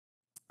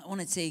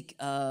want to take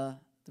the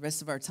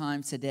rest of our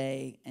time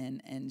today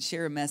and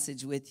share a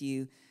message with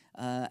you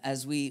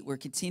as we're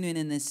continuing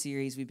in this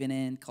series we've been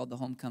in called the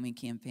Homecoming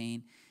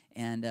Campaign.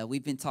 And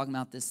we've been talking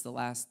about this the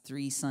last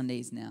 3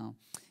 Sundays now.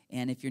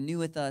 And if you're new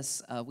with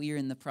us, we are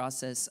in the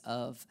process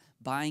of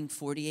buying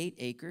 48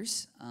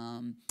 acres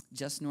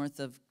just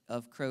north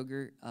of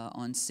Kroger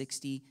on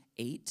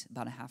 68,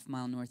 about a half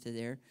mile north of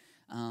there,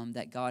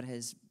 that God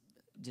has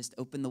just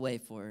opened the way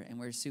for. And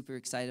we're super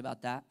excited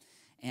about that.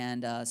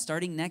 And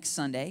starting next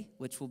Sunday,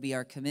 which will be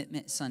our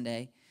commitment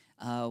Sunday,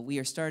 we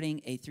are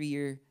starting a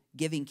 3-year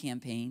giving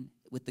campaign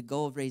with the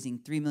goal of raising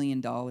 $3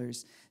 million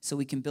so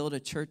we can build a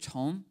church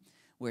home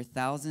where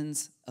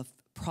thousands of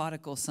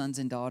prodigal sons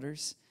and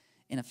daughters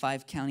in a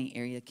 5-county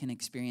area can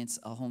experience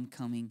a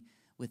homecoming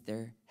with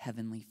their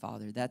heavenly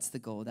Father. That's the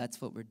goal.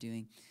 That's what we're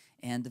doing.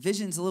 And the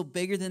vision's a little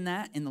bigger than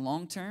that in the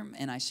long term,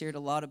 and I shared a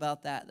lot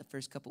about that the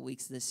first couple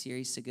weeks of this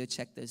series, so go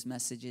check those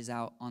messages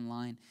out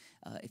online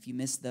if you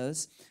missed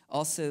those.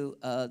 Also,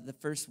 the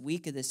first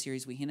week of this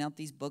series, we hand out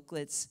these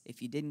booklets.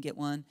 If you didn't get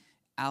one,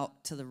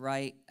 out to the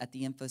right at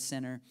the info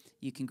center,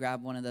 you can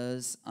grab one of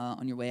those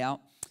on your way out,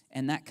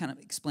 and that kind of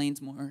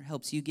explains more,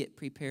 helps you get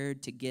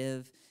prepared to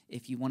give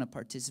if you want to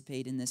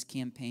participate in this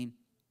campaign.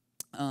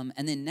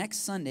 And then next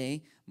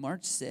Sunday,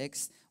 March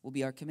 6th, will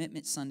be our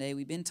Commitment Sunday.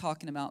 We've been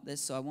talking about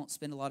this, so I won't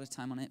spend a lot of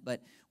time on it,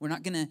 but we're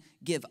not going to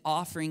give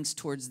offerings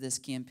towards this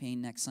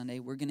campaign next Sunday.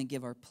 We're going to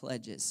give our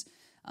pledges.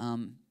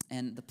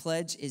 And the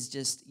pledge is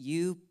just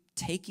you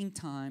taking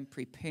time,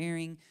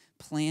 preparing,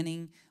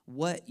 planning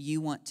what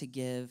you want to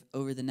give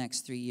over the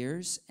next 3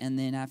 years. And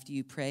then after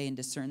you pray and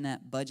discern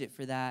that, budget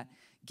for that,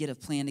 get a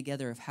plan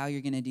together of how you're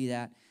going to do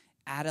that,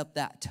 add up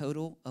that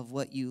total of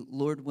what you,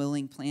 Lord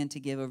willing, plan to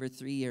give over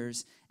 3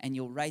 years, and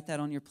you'll write that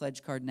on your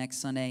pledge card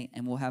next Sunday,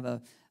 and we'll have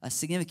a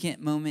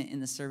significant moment in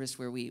the service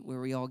where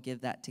we all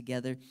give that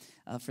together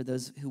for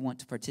those who want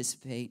to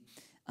participate.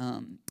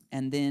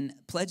 And then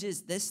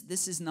pledges,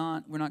 this is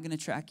not, we're not going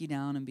to track you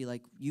down and be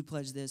like, you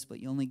pledged this, but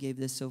you only gave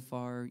this so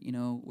far,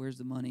 where's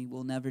the money?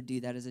 We'll never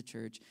do that as a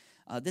church.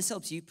 This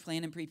helps you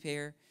plan and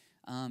prepare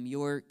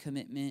your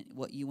commitment,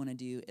 what you want to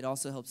do. It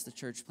also helps the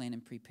church plan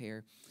and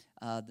prepare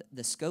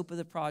the scope of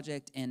the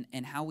project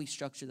and how we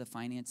structure the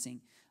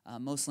financing.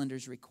 Most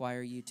lenders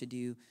require you to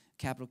do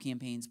capital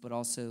campaigns, but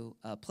also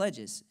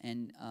pledges.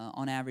 And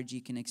on average,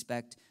 you can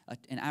expect,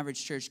 an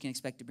average church can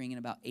expect to bring in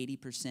about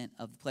 80%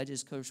 of the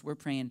pledges. Of course, we're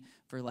praying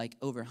for like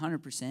over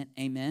 100%.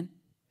 Amen?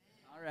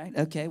 All right.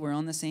 Okay, we're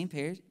on the same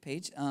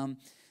page.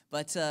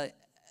 But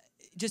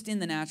just in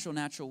the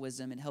natural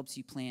wisdom, it helps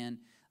you plan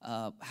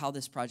how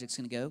this project's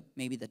going to go,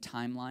 maybe the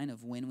timeline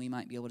of when we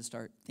might be able to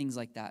start, things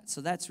like that. So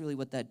that's really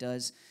what that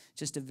does.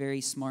 Just a very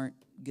smart,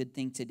 good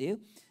thing to do.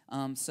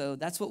 So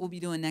that's what we'll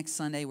be doing next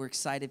Sunday. We're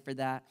excited for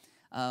that.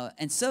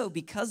 And so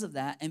because of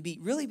that, and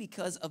really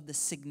because of the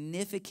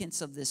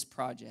significance of this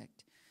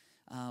project,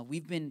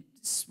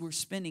 we're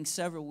spending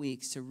several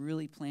weeks to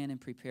really plan and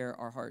prepare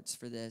our hearts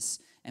for this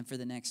and for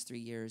the next 3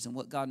 years and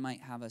what God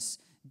might have us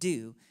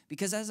do.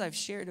 Because as I've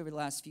shared over the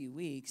last few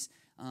weeks,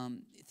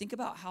 think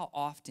about how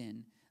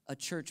often a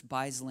church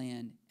buys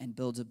land and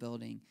builds a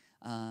building,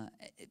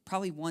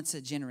 probably once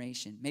a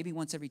generation, maybe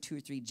once every 2 or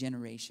 3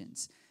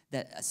 generations,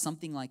 that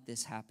something like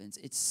this happens.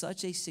 It's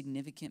such a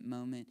significant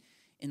moment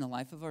in the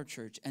life of our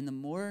church, and the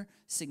more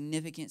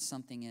significant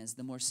something is,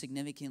 the more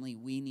significantly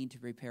we need to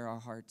prepare our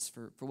hearts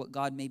for what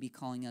God may be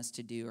calling us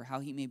to do or how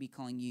he may be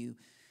calling you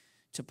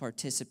to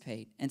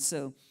participate. And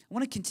so I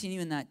want to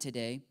continue in that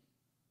today.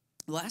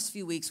 The last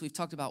few weeks, we've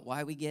talked about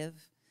why we give,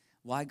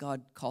 why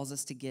God calls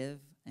us to give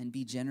and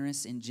be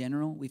generous in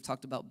general. We've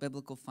talked about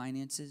biblical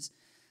finances.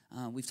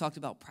 We've talked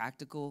about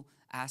practical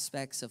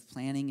aspects of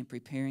planning and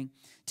preparing.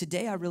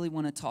 Today, I really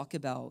want to talk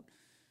about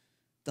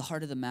the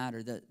heart of the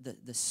matter,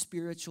 the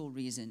spiritual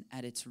reason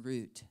at its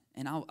root.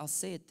 And I'll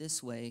say it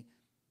this way.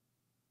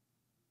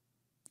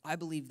 I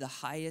believe the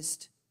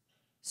highest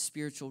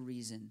spiritual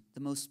reason,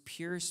 the most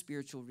pure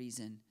spiritual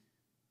reason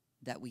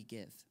that we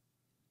give.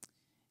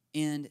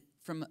 And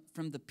from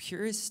the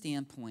purest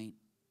standpoint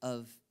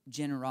of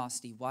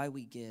generosity, why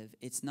we give,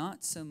 it's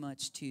not so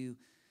much to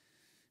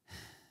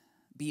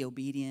be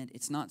obedient.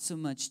 It's not so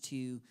much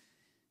to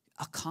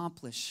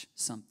accomplish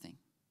something.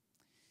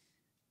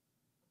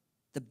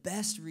 The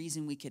best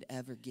reason we could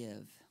ever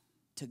give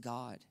to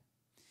God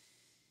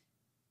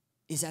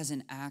is as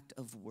an act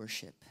of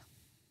worship.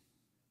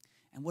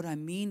 And what I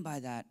mean by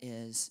that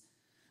is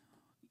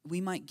we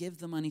might give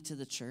the money to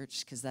the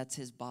church because that's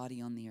his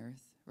body on the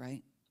earth,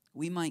 right?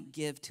 We might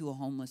give to a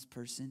homeless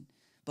person,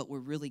 but we're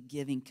really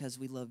giving because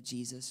we love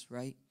Jesus,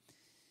 right?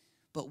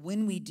 But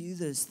when we do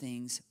those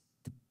things,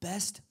 the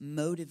best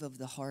motive of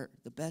the heart,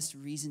 the best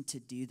reason to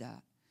do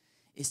that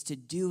is to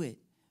do it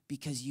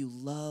because you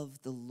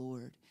love the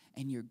Lord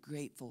and you're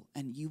grateful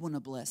and you want to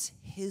bless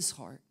his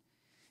heart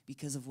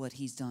because of what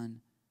he's done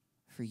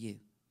for you.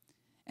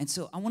 And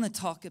so I want to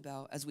talk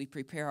about, as we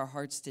prepare our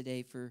hearts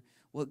today for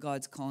what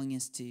God's calling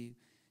us to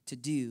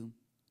do,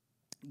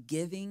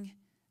 giving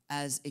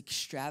as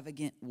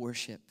extravagant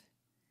worship,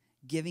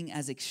 giving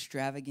as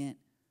extravagant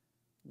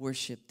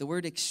worship. The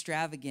word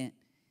extravagant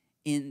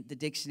in the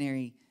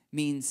dictionary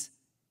means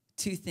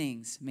two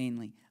things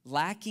mainly: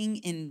 lacking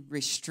in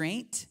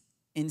restraint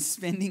in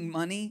spending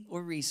money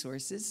or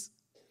resources,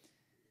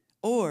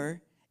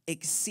 or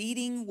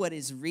exceeding what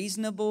is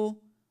reasonable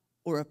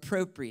or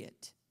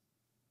appropriate,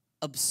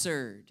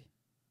 absurd.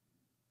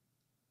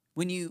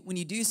 When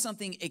you do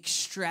something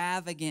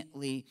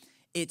extravagantly,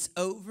 it's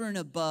over and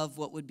above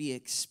what would be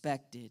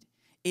expected.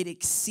 It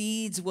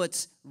exceeds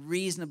what's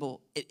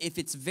reasonable. If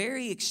it's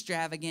very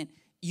extravagant,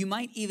 you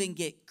might even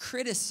get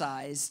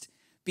criticized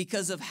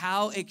because of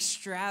how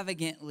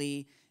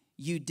extravagantly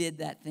you did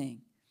that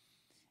thing.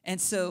 And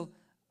so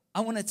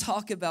I want to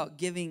talk about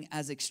giving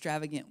as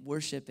extravagant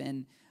worship,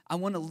 and I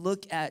want to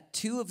look at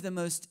two of the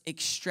most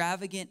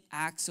extravagant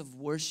acts of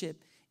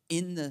worship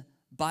in the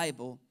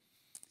Bible,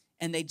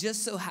 and they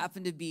just so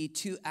happen to be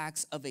two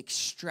acts of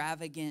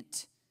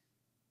extravagant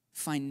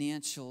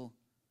financial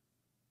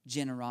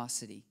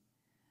generosity.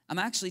 I'm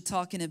actually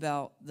talking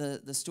about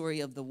the story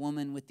of the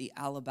woman with the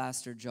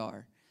alabaster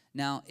jar.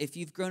 Now, if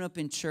you've grown up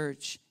in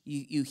church,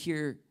 you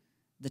hear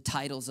the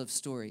titles of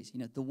stories.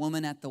 You know, the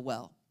woman at the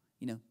well,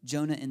 you know,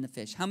 Jonah and the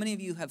fish. How many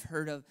of you have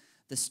heard of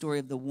the story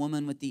of the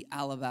woman with the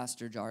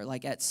alabaster jar?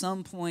 Like at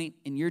some point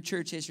in your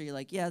church history, you're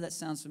like, yeah, that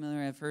sounds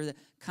familiar. I've heard that.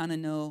 Kind of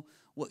know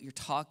what you're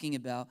talking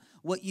about.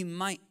 What you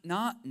might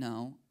not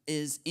know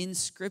is in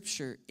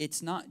Scripture,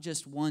 it's not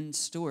just one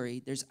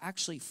story. There's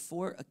actually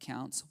 4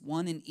 accounts,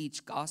 one in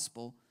each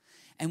gospel.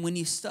 And when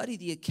you study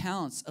the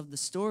accounts of the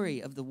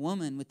story of the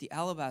woman with the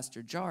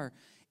alabaster jar,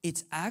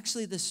 it's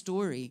actually the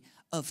story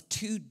of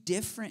 2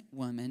 different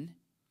women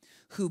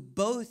who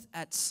both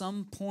at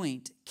some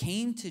point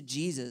came to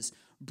Jesus,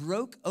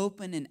 broke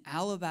open an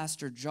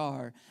alabaster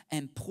jar,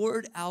 and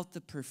poured out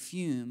the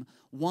perfume,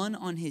 one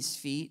on his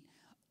feet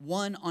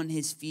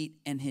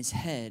and his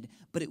head.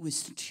 But it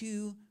was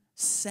 2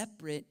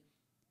 separate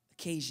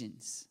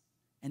occasions.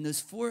 And those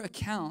 4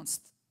 accounts,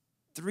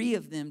 3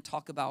 of them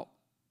talk about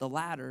the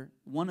latter,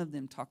 1 of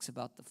them talks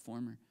about the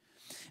former.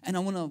 And I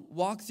want to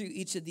walk through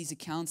each of these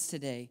accounts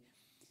today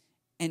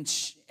and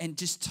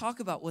just talk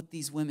about what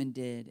these women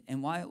did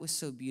and why it was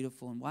so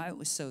beautiful and why it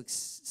was so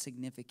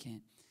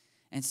significant,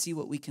 and see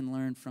what we can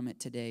learn from it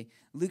today.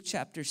 Luke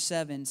chapter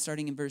 7,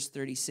 starting in verse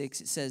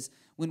 36, it says,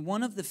 when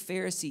one of the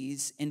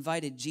Pharisees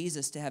invited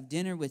Jesus to have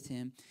dinner with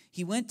him,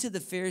 he went to the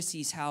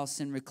Pharisee's house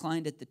and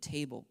reclined at the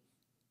table.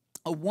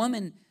 A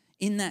woman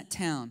in that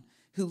town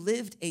who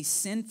lived a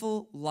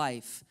sinful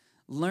life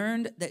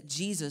learned that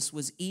Jesus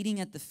was eating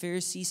at the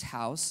Pharisee's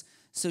house,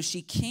 so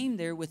she came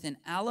there with an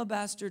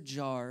alabaster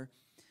jar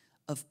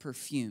of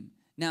perfume.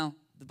 Now,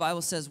 the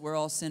Bible says we're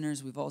all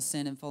sinners. We've all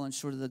sinned and fallen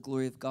short of the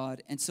glory of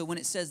God. And so when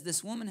it says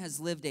this woman has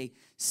lived a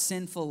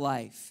sinful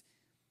life,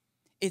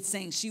 it's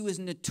saying she was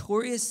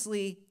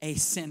notoriously a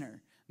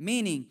sinner,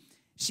 meaning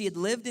she had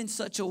lived in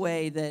such a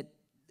way that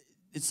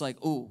it's like,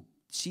 oh,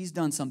 she's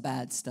done some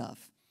bad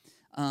stuff.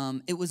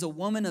 It was a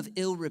woman of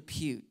ill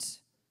repute.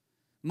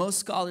 Most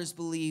scholars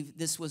believe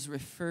this was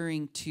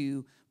referring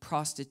to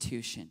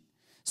prostitution.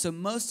 So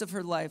most of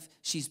her life,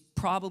 she's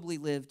probably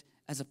lived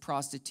as a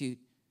prostitute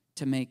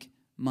to make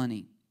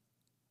money.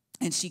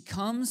 And she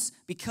comes,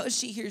 because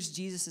she hears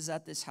Jesus is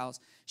at this house,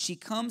 she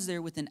comes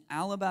there with an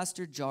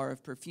alabaster jar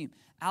of perfume.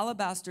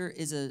 Alabaster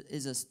is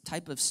a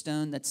type of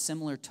stone that's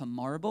similar to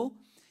marble.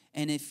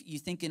 And if you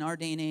think in our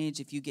day and age,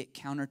 if you get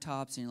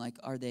countertops and you're like,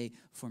 are they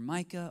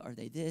formica? Are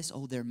they this?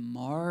 Oh, they're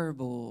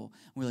marble.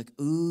 We're like,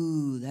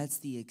 ooh, that's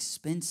the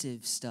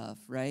expensive stuff,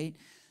 right?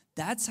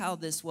 That's how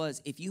this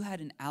was. If you had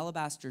an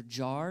alabaster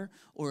jar,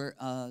 or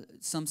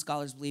some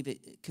scholars believe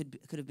it could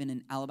have been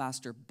an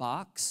alabaster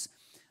box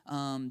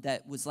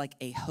that was like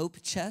a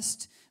hope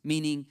chest,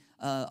 meaning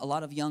a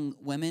lot of young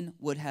women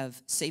would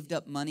have saved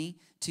up money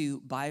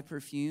to buy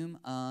perfume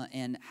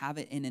and have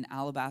it in an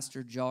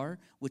alabaster jar,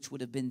 which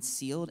would have been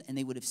sealed, and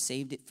they would have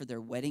saved it for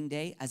their wedding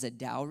day as a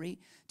dowry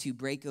to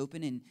break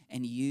open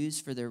and use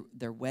for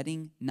their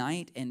wedding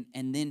night. And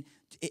then,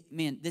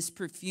 this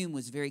perfume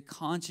was very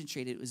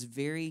concentrated. It was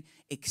very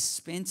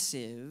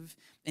expensive,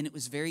 and it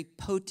was very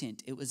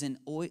potent. It was an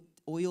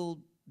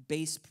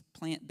oil-based,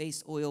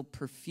 plant-based oil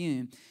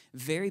perfume,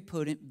 very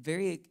potent,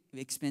 very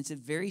expensive,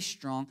 very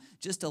strong,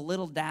 just a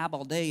little dab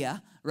will do ya,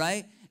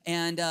 right?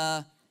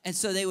 And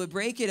so they would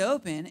break it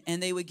open,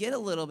 and they would get a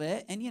little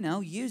bit and,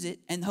 use it,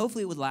 and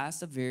hopefully it would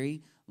last a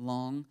very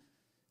long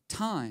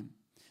time.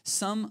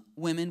 Some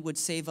women would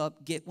save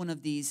up, get one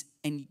of these,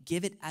 and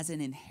give it as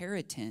an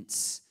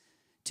inheritance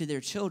to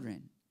their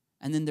children.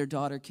 And then their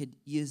daughter could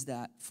use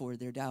that for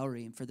their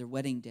dowry and for their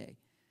wedding day.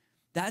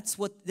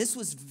 This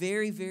was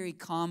very, very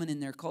common in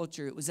their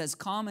culture. It was as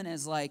common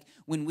as like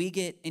when we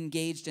get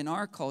engaged in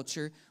our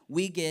culture,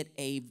 we get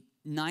a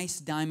nice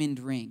diamond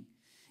ring.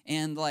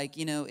 And like,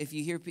 if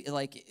you hear,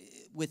 like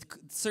with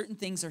certain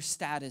things are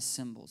status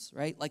symbols,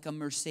 right? Like a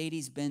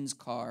Mercedes-Benz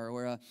car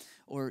or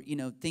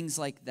things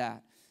like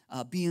that.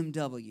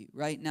 BMW,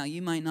 right? Now,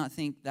 you might not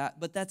think that,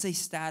 but that's a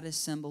status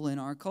symbol in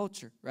our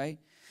culture, right?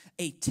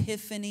 A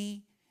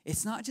Tiffany.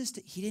 It's not just,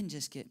 he didn't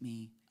just get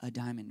me a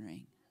diamond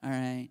ring, all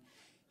right?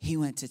 He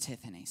went to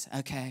Tiffany's,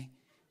 okay?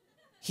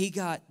 He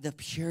got the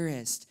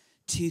purest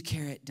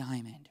 2-carat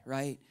diamond,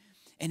 right?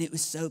 And it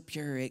was so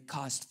pure, it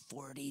cost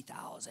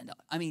 $40,000.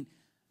 I mean,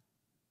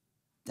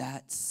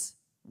 that's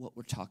what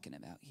we're talking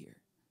about here.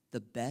 The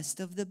best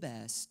of the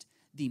best,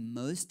 the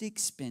most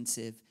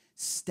expensive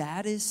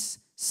status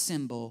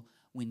symbol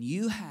when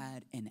you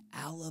had an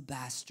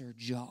alabaster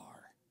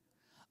jar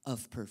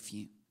of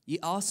perfume. You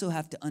also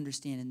have to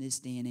understand in this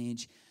day and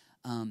age,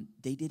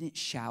 they didn't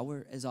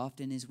shower as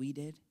often as we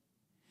did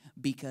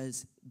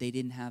because they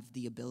didn't have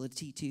the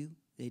ability to.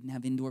 They didn't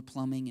have indoor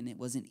plumbing, and it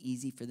wasn't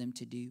easy for them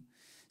to do.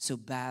 So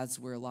baths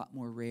were a lot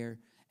more rare.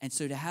 And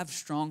so to have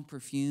strong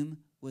perfume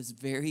was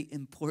very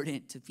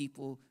important to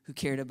people who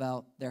cared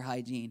about their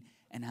hygiene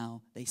and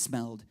how they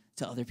smelled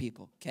to other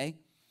people, okay?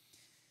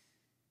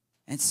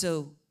 And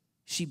so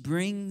she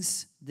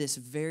brings this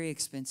very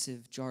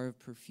expensive jar of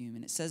perfume.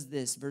 And it says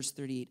this, verse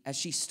 38, as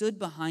she stood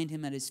behind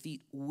him at his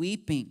feet,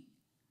 weeping,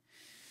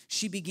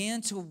 she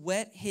began to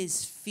wet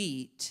his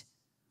feet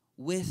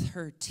with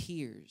her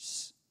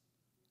tears.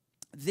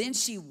 Then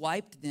she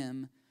wiped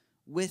them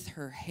with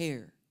her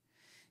hair,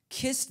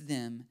 kissed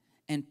them,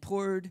 and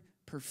poured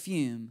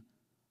perfume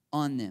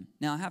on them.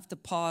 Now, I have to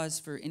pause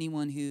for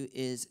anyone who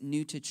is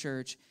new to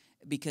church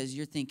because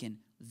you're thinking,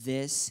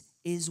 this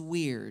is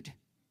weird.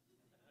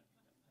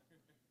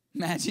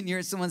 Imagine you're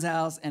at someone's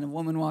house and a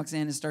woman walks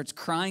in and starts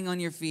crying on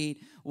your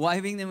feet,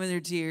 wiping them with her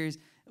tears.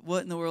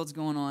 What in the world's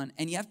going on?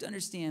 And you have to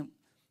understand,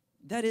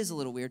 that is a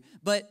little weird.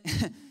 But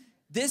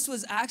this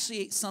was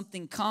actually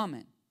something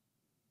common,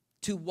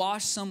 to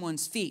wash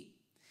someone's feet.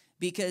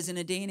 Because in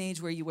a day and age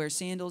where you wear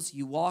sandals,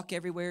 you walk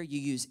everywhere, you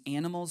use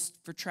animals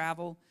for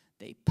travel,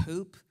 they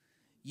poop.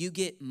 You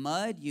get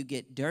mud, you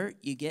get dirt,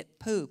 you get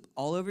poop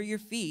all over your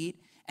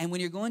feet. And when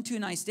you're going to a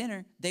nice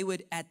dinner, they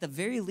would, at the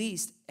very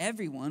least,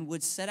 everyone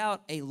would set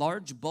out a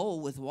large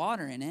bowl with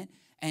water in it.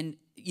 And,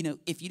 you know,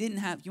 if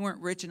you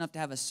weren't rich enough to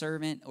have a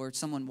servant or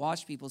someone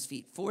wash people's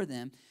feet for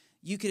them,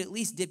 you could at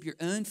least dip your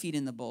own feet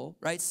in the bowl,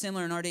 right?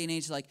 Similar in our day and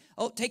age, like,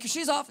 oh, take your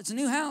shoes off. It's a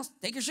new house.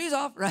 Take your shoes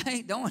off,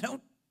 right?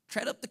 Don't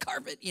tread up the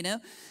carpet, you know?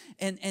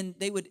 And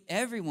they would,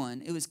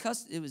 everyone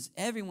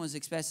was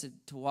expected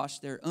to wash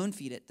their own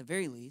feet at the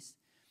very least.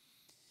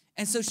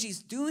 And so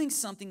she's doing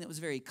something that was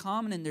very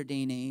common in their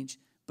day and age,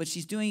 but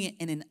she's doing it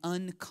in an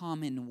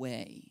uncommon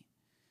way.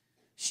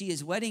 She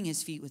is wetting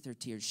his feet with her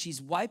tears.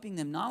 She's wiping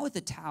them not with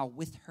a towel,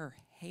 with her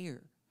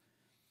hair.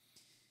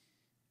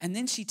 And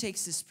then she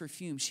takes this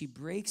perfume, she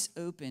breaks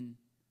open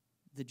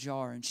the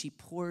jar and she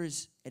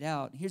pours it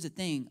out. Here's the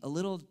thing, a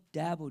little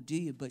dab will do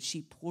you, but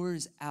she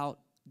pours out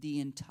the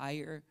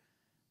entire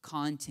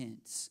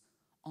contents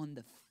on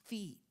the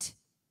feet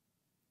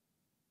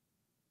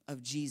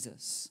of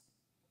Jesus.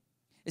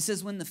 It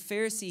says, when the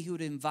Pharisee who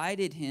had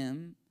invited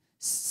him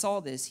saw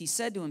this, he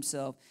said to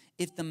himself,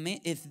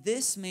 if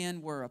this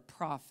man were a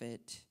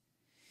prophet,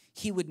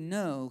 he would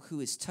know who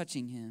is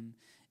touching him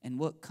and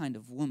what kind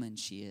of woman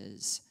she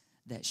is,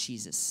 that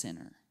she's a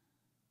sinner.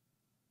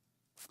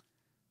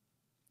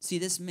 See,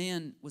 this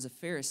man was a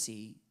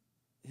Pharisee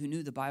who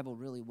knew the Bible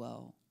really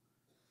well.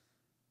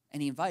 And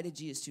he invited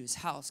Jesus to his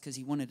house because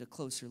he wanted a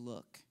closer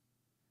look.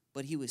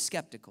 But he was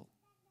skeptical.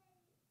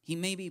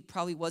 He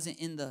probably wasn't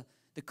in the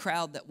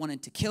crowd that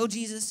wanted to kill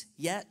Jesus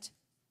yet,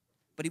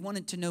 but he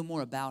wanted to know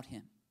more about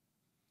him.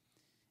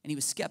 And he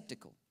was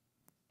skeptical.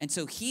 And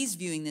so he's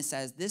viewing this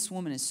as, this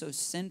woman is so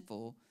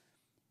sinful.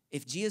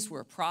 If Jesus were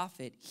a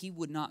prophet, he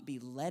would not be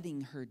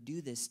letting her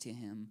do this to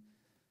him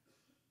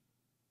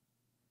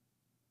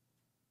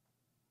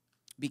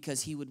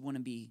because he would want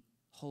to be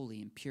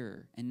holy and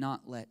pure and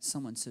not let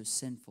someone so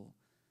sinful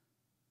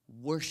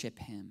worship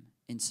him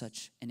in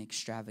such an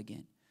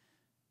extravagant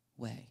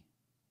way.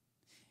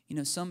 You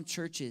know, some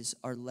churches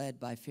are led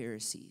by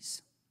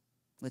Pharisees.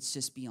 Let's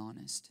just be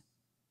honest.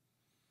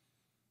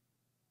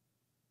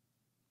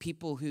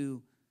 People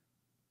who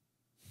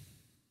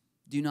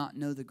do not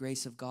know the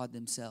grace of God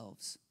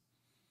themselves.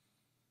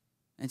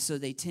 And so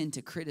they tend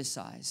to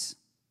criticize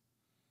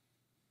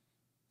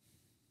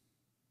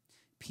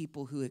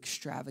people who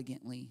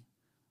extravagantly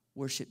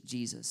worship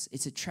Jesus.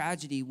 It's a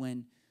tragedy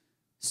when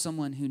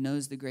someone who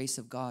knows the grace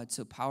of God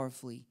so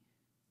powerfully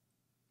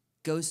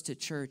goes to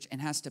church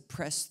and has to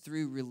press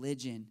through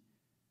religion,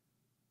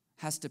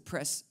 has to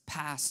press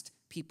past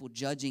people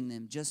judging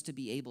them just to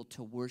be able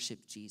to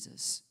worship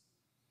Jesus.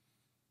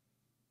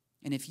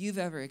 And if you've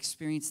ever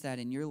experienced that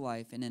in your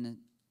life and in a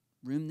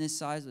room this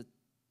size with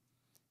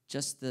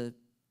just the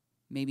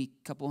maybe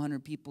couple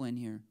hundred people in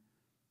here,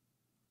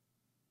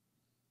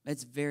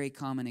 that's a very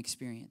common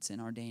experience in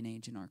our day and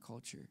age in our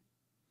culture.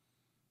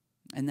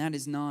 And that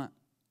is not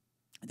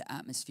the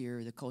atmosphere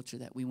or the culture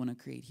that we want to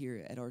create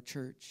here at our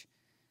church.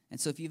 And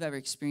so if you've ever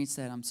experienced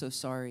that, I'm so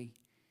sorry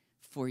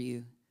for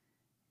you.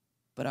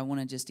 But I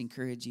want to just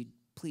encourage you,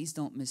 please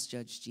don't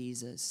misjudge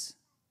Jesus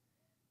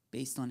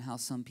based on how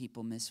some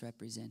people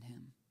misrepresent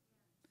him.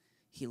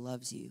 He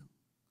loves you.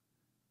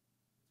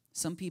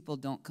 Some people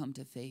don't come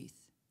to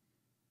faith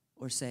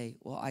or say,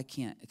 well, I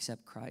can't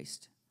accept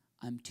Christ.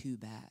 I'm too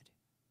bad.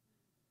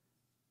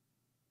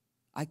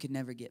 I could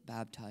never get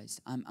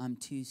baptized. I'm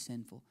too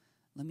sinful.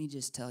 let me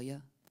just tell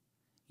you,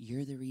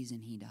 you're the reason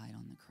he died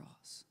on the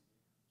cross.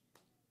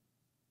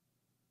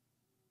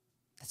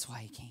 That's why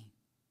he came.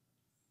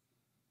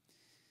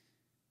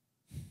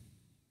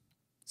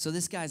 So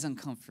this guy's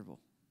uncomfortable,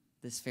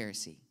 this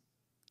Pharisee.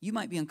 You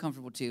might be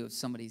uncomfortable too if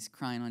somebody's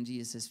crying on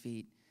Jesus'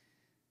 feet.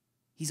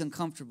 He's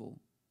uncomfortable,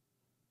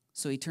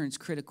 so he turns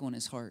critical in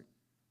his heart.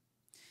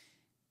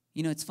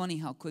 You know, it's funny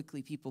how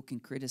quickly people can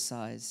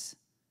criticize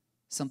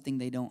something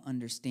they don't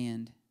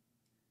understand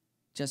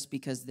just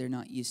because they're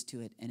not used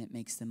to it and it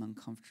makes them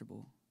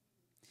uncomfortable.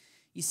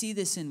 You see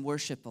this in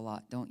worship a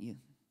lot, don't you?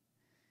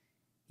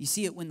 You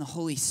see it when the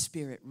Holy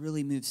Spirit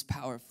really moves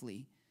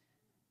powerfully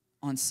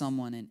on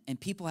someone, and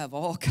people have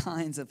all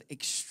kinds of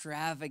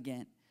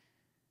extravagant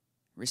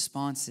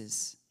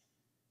responses.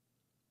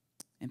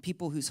 And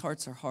people whose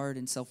hearts are hard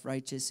and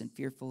self-righteous and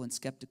fearful and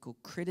skeptical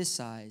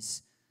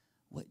criticize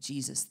what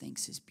Jesus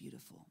thinks is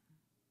beautiful.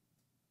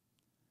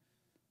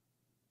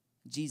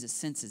 Jesus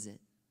senses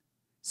it,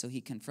 so he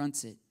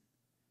confronts it.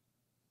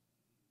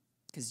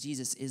 Because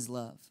Jesus is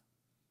love.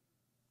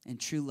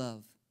 And true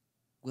love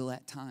will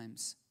at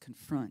times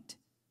confront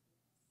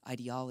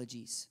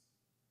ideologies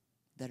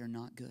that are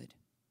not good.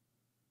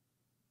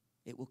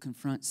 It will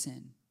confront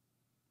sin.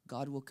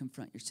 God will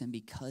confront your sin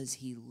because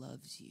he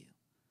loves you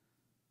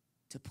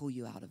to pull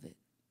you out of it.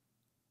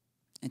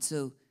 And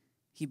so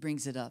he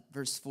brings it up.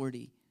 Verse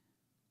 40.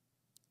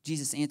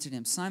 Jesus answered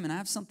him, Simon, I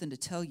have something to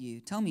tell you.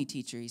 Tell me,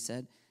 teacher, he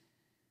said.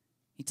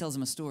 He tells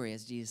him a story,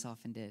 as Jesus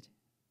often did.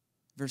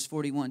 Verse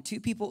 41, 2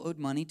 people owed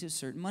money to a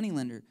certain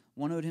moneylender.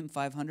 One owed him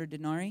 500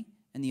 denarii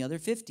and the other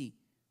 50.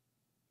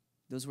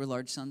 Those were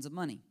large sums of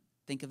money.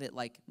 Think of it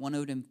like one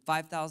owed him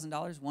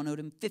 $5,000, one owed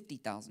him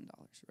 $50,000,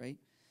 right?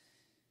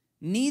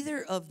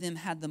 Neither of them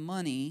had the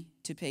money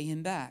to pay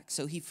him back,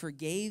 so he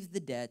forgave the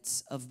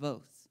debts of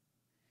both.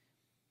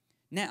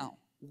 Now,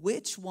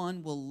 which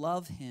one will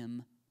love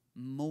him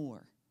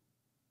more?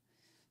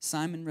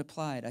 Simon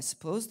replied, I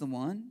suppose the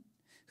one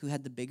who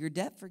had the bigger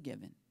debt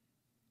forgiven.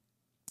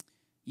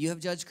 You have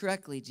judged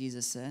correctly,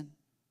 Jesus said.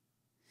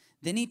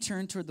 Then he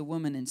turned toward the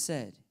woman and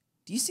said,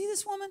 do you see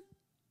this woman?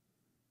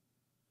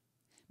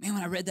 Man,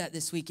 when I read that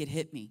this week, it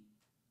hit me.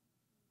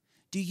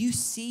 Do you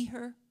see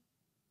her?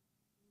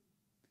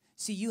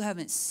 See, you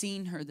haven't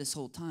seen her this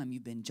whole time.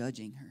 You've been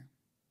judging her.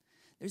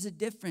 There's a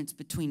difference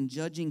between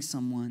judging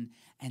someone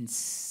and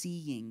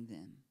seeing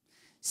them,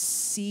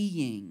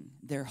 seeing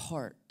their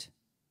heart.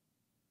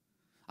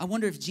 I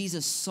wonder if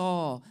Jesus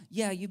saw,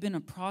 yeah, you've been a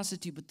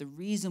prostitute, but the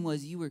reason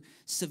was you were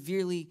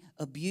severely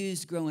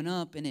abused growing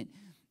up, and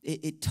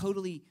it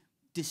totally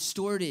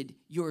distorted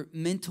your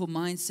mental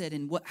mindset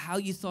and how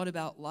you thought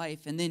about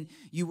life. And then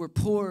you were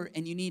poor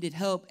and you needed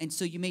help, and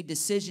so you made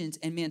decisions.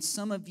 And man,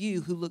 some of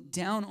you who look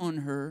down on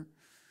her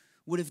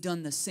would have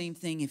done the same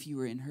thing if you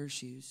were in her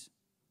shoes.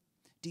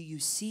 Do you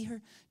see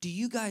her? Do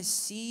you guys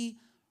see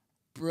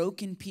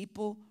broken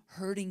people,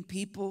 hurting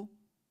people?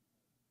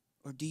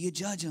 Or do you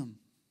judge them?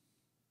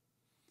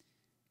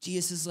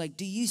 Jesus is like,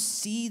 do you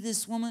see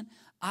this woman?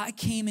 I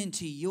came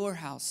into your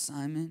house,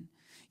 Simon.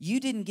 You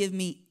didn't give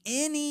me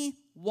any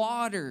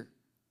water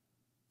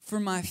for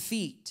my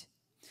feet,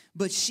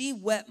 but she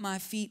wet my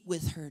feet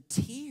with her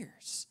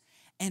tears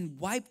and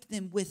wiped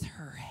them with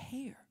her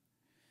hair.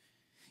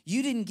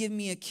 You didn't give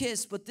me a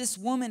kiss, but this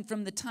woman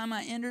from the time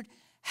I entered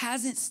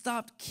hasn't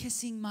stopped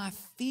kissing my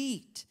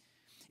feet.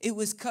 It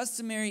was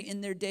customary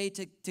in their day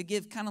to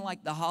give kind of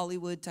like the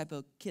Hollywood type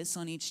of kiss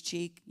on each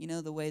cheek, you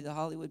know, the way the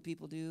Hollywood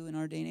people do in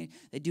our day and age.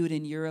 They do it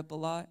in Europe a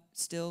lot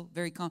still,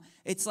 very common.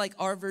 It's like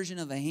our version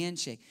of a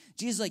handshake.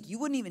 Jesus is like, you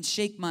wouldn't even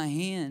shake my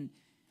hand,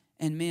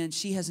 and man,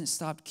 she hasn't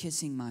stopped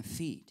kissing my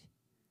feet.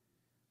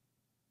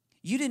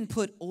 You didn't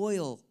put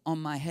oil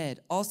on my head,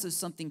 also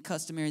something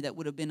customary that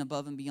would have been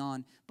above and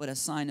beyond, but a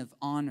sign of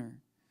honor.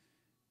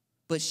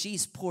 But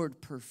she's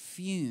poured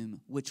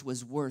perfume, which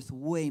was worth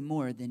way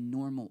more than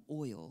normal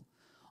oil,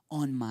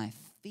 on my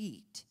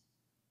feet.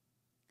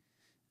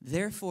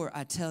 Therefore,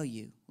 I tell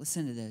you,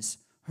 listen to this,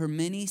 her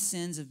many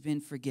sins have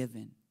been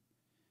forgiven,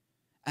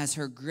 as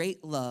her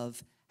great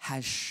love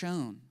has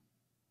shown.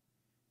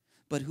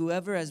 But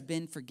whoever has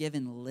been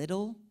forgiven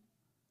little,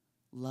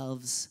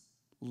 loves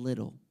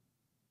little.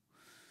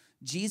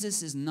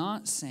 Jesus is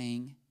not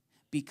saying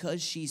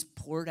because she's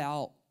poured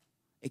out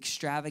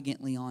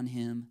extravagantly on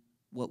him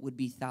what would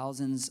be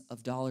thousands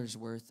of dollars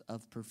worth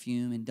of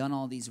perfume and done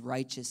all these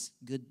righteous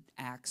good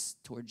acts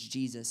towards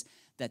Jesus,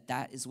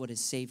 that is what has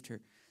saved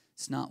her.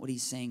 It's not what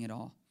he's saying at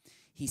all.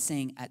 He's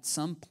saying at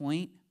some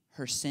point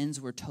her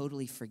sins were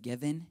totally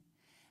forgiven,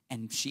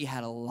 and she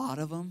had a lot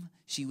of them.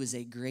 She was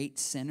a great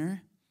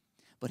sinner,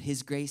 but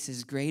his grace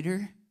is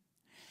greater.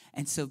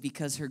 And so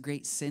because her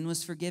great sin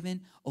was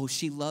forgiven,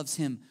 she loves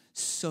him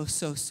so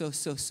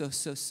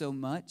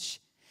much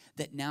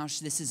that now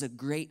this is a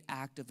great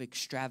act of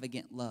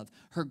extravagant love.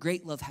 Her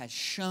great love has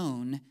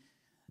shown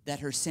that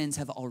her sins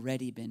have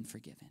already been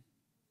forgiven.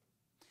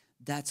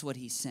 That's what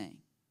he's saying.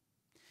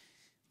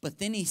 But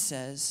then he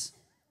says,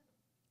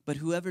 but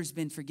whoever's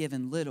been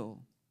forgiven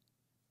little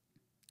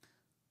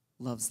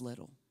loves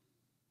little.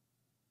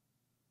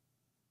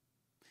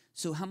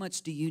 So how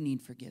much do you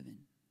need forgiven?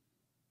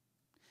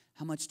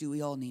 How much do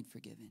we all need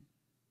forgiven?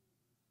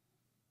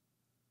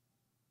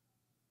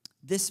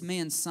 This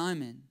man,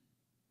 Simon,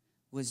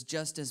 was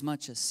just as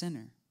much a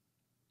sinner.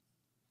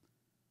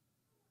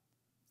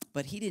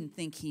 But he didn't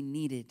think he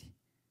needed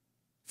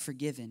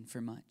forgiven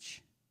for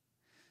much.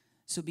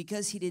 So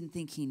because he didn't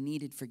think he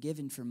needed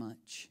forgiven for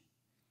much,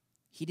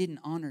 he didn't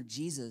honor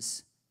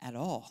Jesus at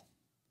all.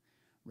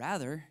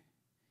 Rather,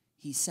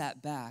 he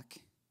sat back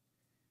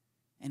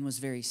and was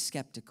very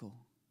skeptical.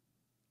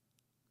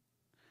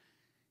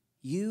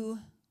 You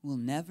will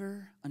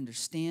never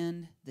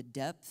understand the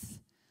depth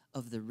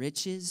of the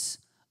riches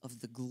of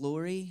the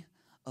glory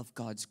of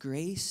God's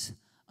grace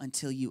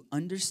until you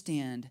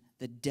understand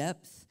the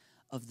depth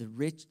of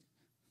the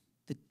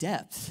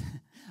depth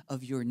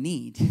of your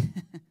need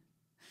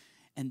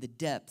and the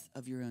depth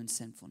of your own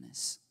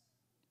sinfulness.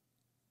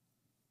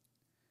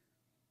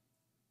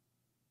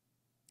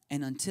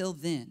 And until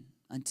then,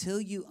 until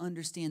you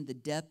understand the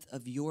depth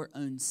of your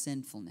own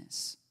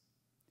sinfulness,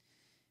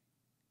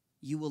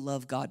 you will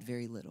love God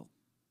very little.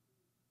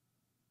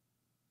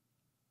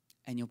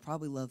 And you'll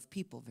probably love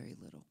people very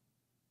little.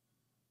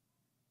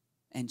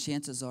 And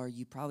chances are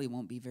you probably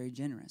won't be very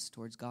generous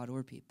towards God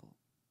or people.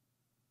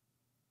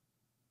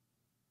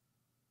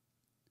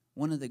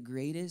 One of the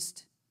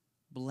greatest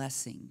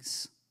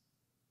blessings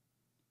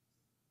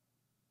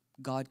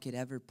God could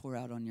ever pour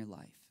out on your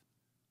life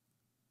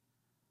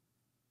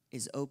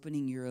is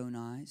opening your own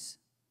eyes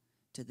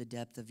to the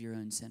depth of your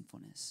own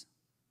sinfulness.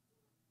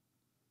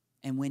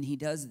 And when he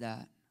does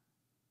that,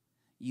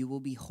 you will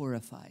be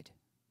horrified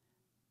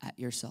at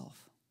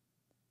yourself.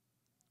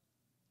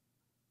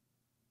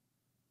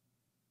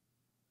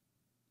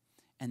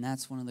 And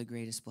that's one of the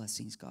greatest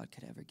blessings God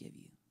could ever give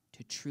you,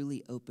 to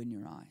truly open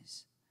your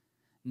eyes.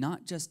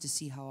 Not just to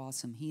see how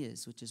awesome he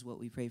is, which is what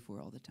we pray for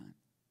all the time.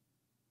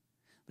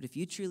 But if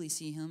you truly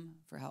see him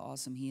for how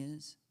awesome he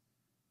is,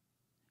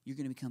 you're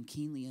going to become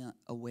keenly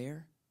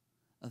aware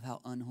of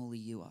how unholy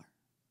you are.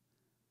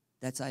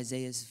 That's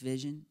Isaiah's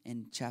vision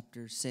in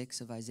chapter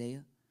 6 of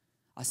Isaiah.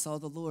 I saw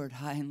the Lord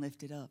high and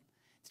lifted up.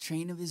 The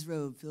train of his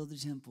robe filled the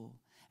temple.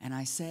 And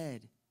I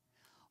said,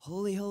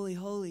 holy, holy,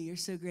 holy, you're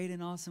so great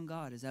and awesome,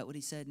 God. Is that what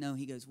he said? No,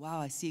 he goes, wow,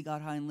 I see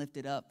God high and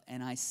lifted up.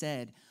 And I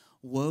said,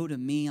 woe to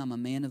me, I'm a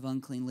man of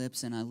unclean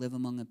lips, and I live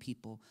among a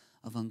people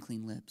of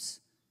unclean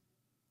lips.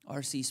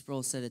 R.C.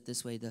 Sproul said it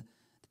this way, the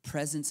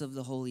presence of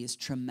the holy is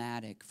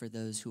traumatic for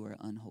those who are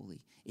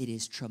unholy. It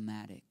is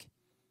traumatic.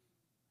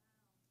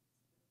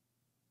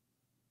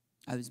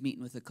 I was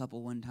meeting with a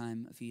couple one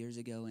time a few years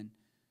ago, and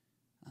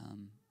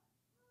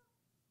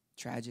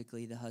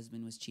tragically the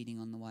husband was cheating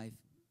on the wife,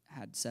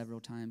 had several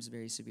times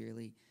very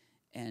severely,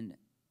 and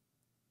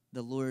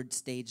the Lord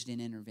staged an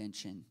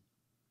intervention.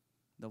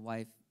 The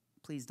wife,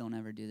 please don't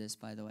ever do this,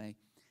 by the way.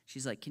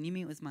 She's like, can you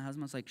meet with my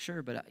husband? I was like,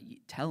 sure, but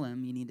tell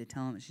him, you need to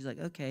tell him. She's like,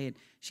 okay. And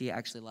she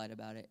actually lied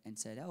about it and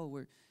said,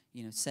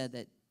 said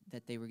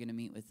that they were going to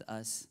meet with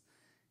us.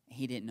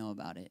 He didn't know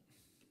about it.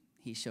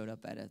 He showed up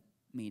at a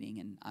meeting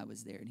and I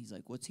was there and he's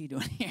like, what's he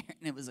doing here?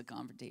 And it was a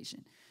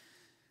confrontation.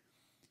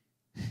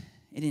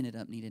 It ended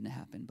up needing to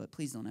happen, but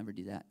please don't ever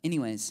do that.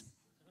 Anyways,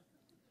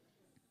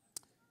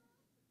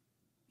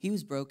 he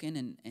was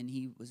broken and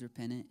he was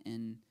repentant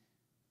and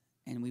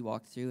we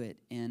walked through it.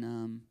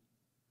 And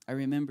I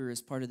remember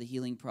as part of the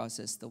healing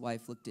process, the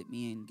wife looked at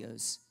me and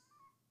goes,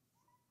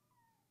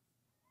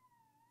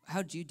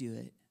 how'd you do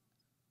it?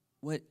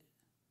 What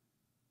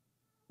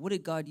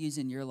did God use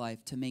in your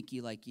life to make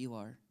you like you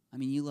are? I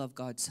mean, you love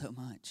God so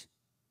much.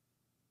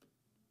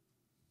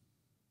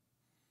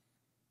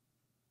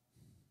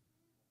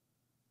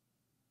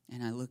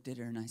 And I looked at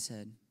her and I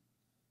said,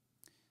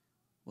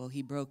 well,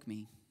 he broke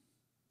me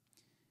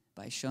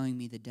by showing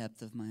me the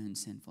depth of my own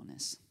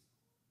sinfulness.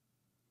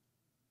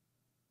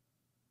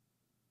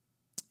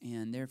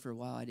 And there for a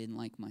while, I didn't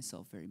like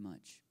myself very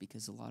much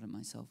because a lot of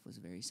myself was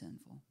very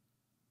sinful.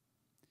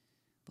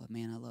 But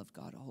man, I loved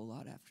God a whole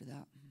lot after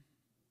that.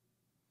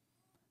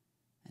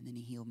 And then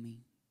he healed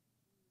me.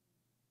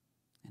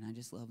 And I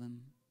just love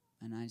him.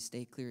 And I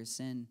stay clear of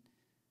sin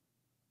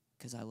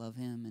because I love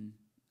him and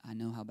I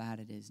know how bad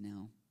it is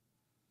now.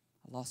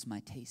 I lost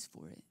my taste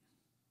for it.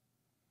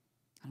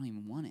 I don't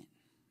even want it.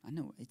 I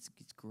know it's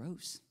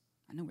gross.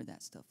 I know where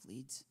that stuff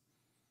leads.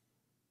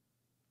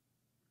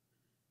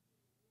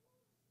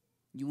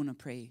 You want to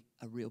pray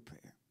a real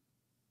prayer.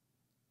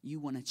 You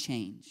want to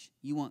change.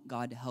 You want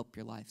God to help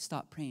your life.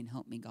 Stop praying,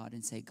 help me, God,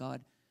 and say,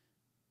 God,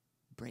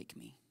 break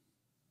me.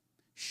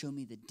 Show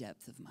me the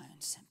depth of my own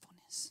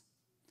sinfulness.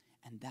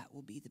 And that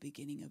will be the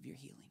beginning of your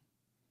healing.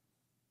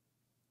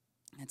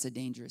 That's a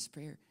dangerous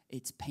prayer.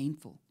 It's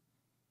painful.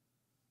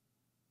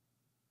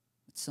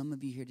 But some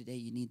of you here today,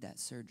 you need that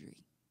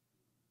surgery.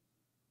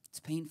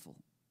 It's painful,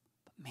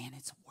 but man,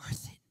 it's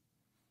worth it.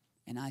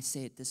 And I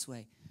say it this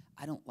way.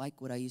 I don't like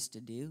what I used to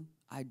do.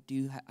 I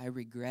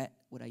regret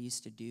what I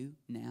used to do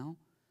now.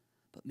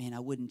 But man,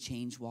 I wouldn't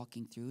change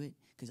walking through it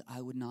because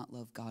I would not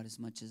love God as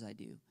much as I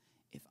do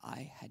if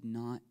I had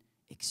not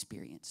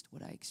experienced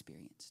what I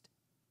experienced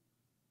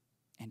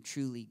and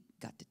truly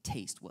got to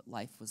taste what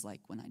life was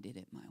like when I did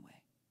it my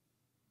way.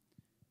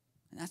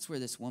 And that's where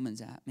this woman's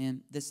at,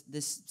 man.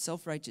 This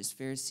self-righteous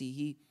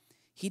Pharisee,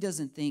 he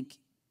doesn't think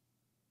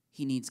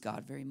he needs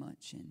God very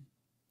much. And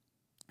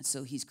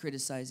so he's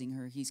criticizing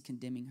her. He's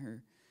condemning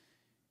her.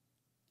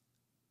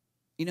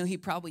 You know, he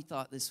probably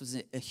thought this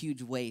was a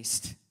huge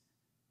waste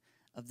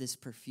of this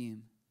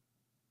perfume.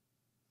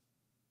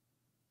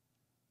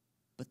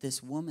 But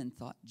this woman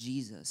thought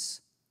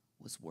Jesus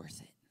was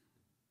worth it.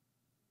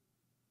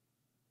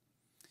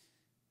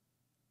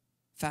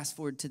 Fast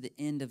forward to the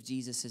end of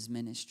Jesus'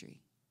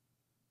 ministry.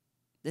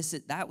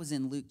 That was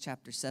in Luke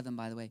chapter 7,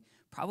 by the way.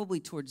 Probably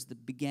towards the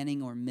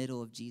beginning or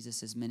middle of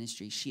Jesus'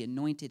 ministry. She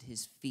anointed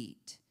his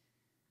feet.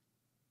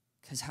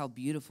 Because how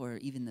beautiful are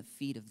even the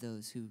feet of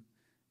those who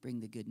bring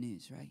the good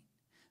news, right?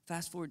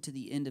 Fast forward to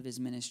the end of his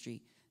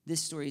ministry.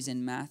 This story is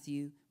in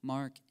Matthew,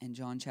 Mark, and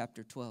John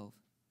chapter 12.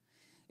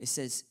 It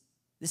says,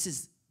 this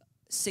is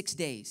 6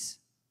 days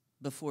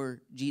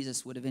before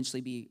Jesus would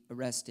eventually be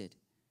arrested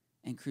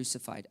and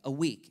crucified. A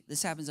week.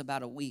 This happens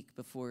about a week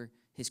before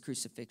his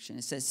crucifixion.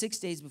 It says 6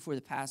 days before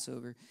the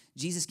Passover,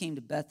 Jesus came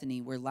to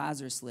Bethany where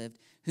Lazarus lived,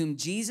 whom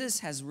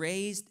Jesus had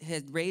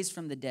raised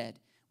from the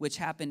dead, which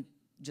happened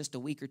just a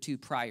week or two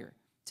prior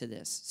to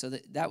this. So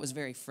that was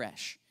very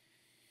fresh.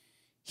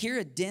 Here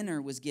a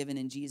dinner was given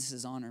in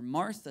Jesus' honor.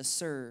 Martha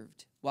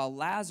served, while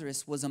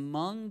Lazarus was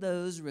among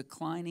those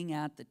reclining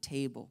at the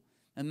table.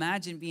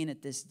 Imagine being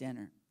at this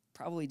dinner.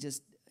 Probably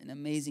just an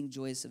amazing,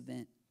 joyous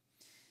event.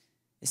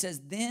 It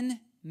says, then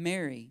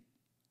Mary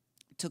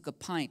took a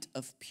pint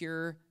of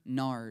pure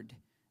nard,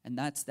 and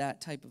that's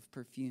that type of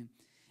perfume,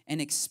 an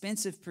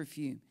expensive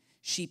perfume.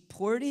 She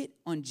poured it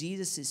on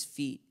Jesus'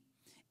 feet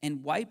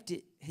and wiped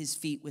his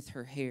feet with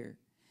her hair.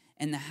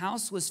 And the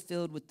house was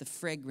filled with the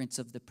fragrance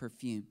of the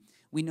perfume.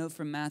 We know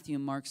from Matthew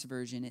and Mark's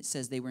version, it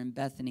says they were in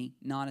Bethany,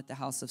 not at the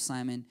house of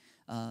Simon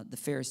the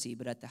Pharisee,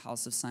 but at the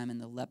house of Simon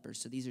the leper.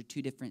 So these are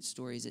two different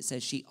stories. It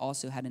says she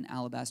also had an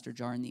alabaster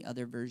jar in the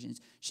other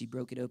versions. She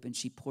broke it open.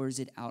 She pours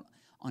it out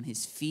on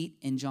his feet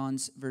in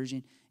John's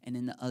version. And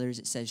in the others,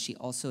 it says she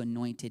also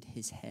anointed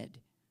his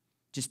head.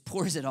 Just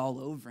pours it all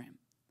over him.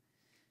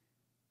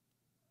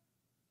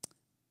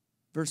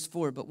 Verse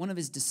 4, but one of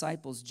his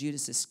disciples,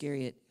 Judas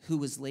Iscariot, who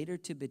was later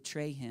to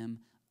betray him,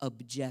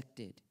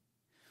 objected.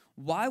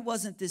 Why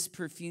wasn't this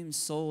perfume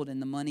sold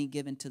and the money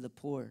given to the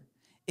poor?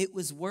 It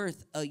was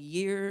worth a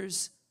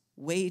year's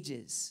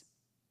wages.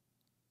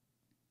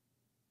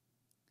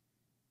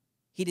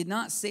 He did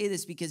not say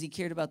this because he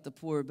cared about the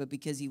poor, but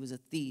because he was a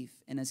thief.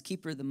 And as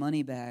keeper of the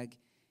money bag,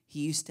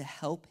 he used to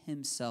help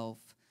himself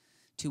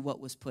to what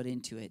was put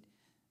into it.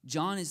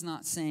 John is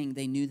not saying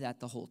they knew that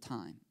the whole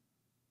time.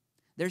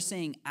 They're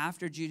saying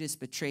after Judas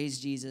betrays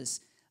Jesus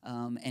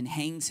and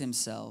hangs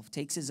himself,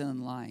 takes his own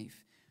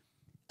life,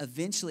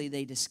 eventually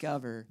they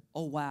discover,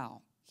 oh,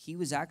 wow, he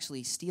was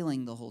actually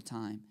stealing the whole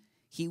time.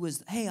 He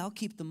was, hey, I'll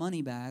keep the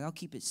money bag. I'll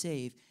keep it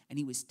safe. And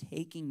he was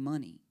taking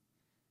money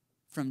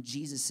from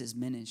Jesus'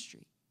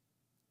 ministry.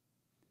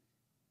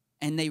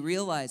 And they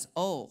realize,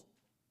 oh,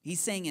 he's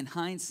saying in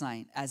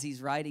hindsight as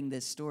he's writing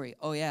this story,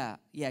 oh, yeah,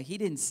 he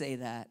didn't say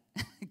that.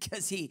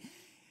 Because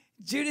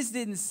Judas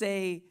didn't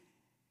say,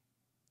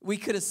 we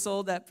could have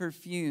sold that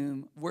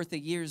perfume worth a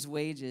year's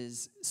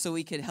wages so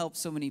we could help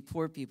so many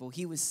poor people.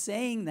 He was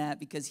saying that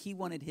because he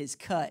wanted his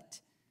cut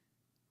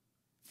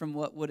from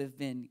what would have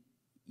been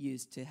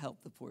used to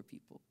help the poor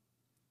people.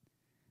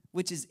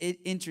 Which is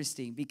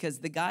interesting because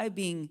the guy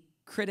being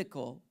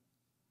critical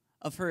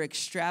of her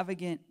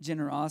extravagant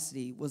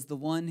generosity was the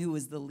one who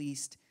was the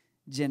least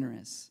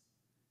generous.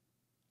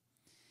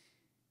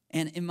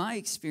 And in my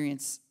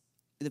experience,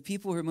 the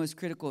people who are most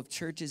critical of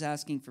churches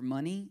asking for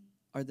money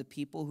are the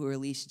people who are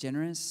least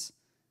generous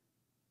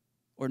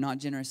or not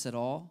generous at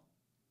all.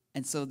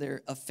 And so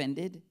they're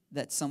offended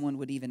that someone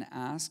would even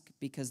ask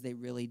because they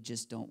really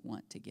just don't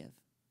want to give.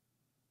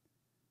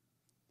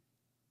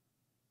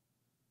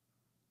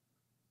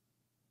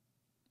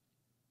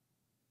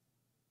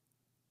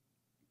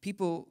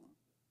 People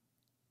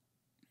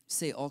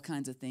say all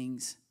kinds of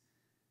things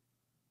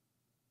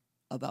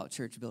about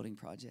church building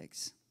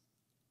projects.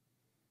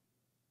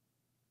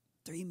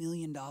 $3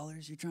 million?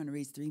 You're trying to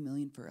raise $3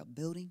 million for a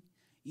building?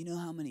 You know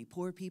how many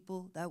poor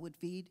people that would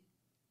feed?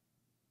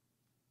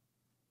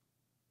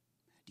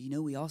 Do you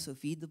know we also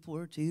feed the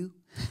poor too?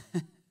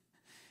 Do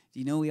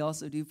you know we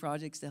also do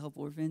projects to help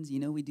orphans?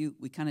 You know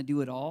we kind of do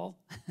it all.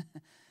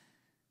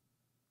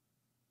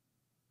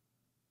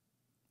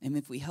 And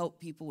if we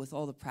help people with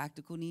all the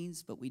practical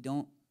needs, but we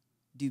don't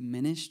do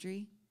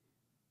ministry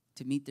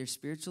to meet their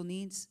spiritual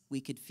needs,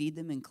 we could feed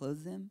them and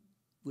clothe them,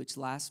 which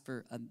lasts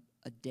for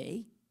a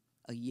day,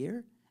 a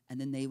year, and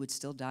then they would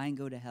still die and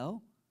go to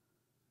hell.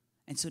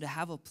 And so to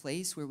have a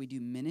place where we do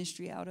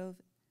ministry out of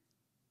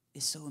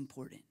is so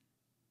important.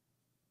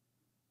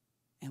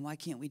 And why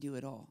can't we do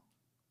it all?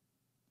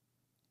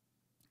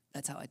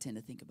 That's how I tend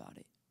to think about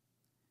it.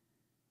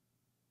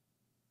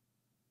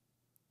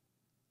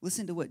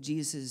 Listen to what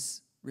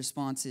Jesus'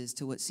 response is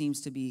to what seems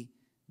to be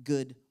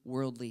good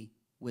worldly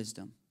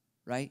wisdom,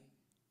 right?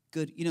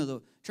 Good,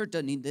 the church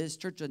doesn't need this,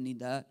 church doesn't need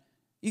that.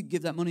 You could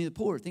give that money to the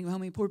poor. Think of how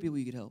many poor people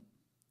you could help.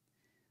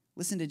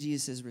 Listen to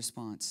Jesus'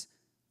 response.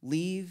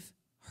 Leave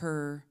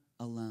her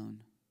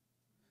alone.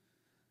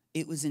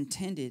 It was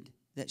intended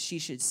that she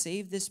should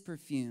save this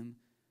perfume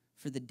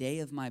for the day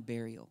of my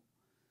burial.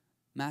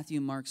 Matthew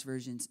and Mark's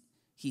versions,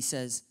 he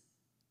says,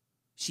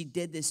 she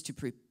did this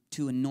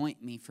to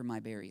anoint me for my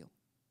burial,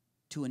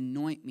 to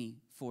anoint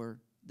me for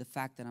the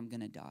fact that I'm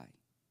going to die.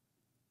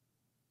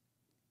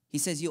 He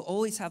says, you'll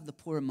always have the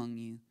poor among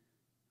you,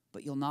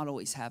 but you'll not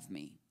always have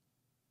me.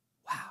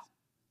 Wow.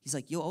 He's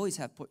like, you'll always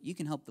have poor. You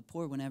can help the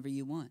poor whenever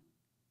you want.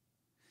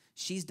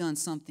 She's done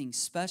something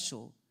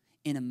special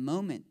in a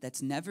moment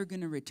that's never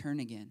going to return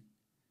again.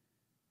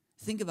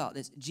 Think about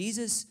this.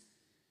 Jesus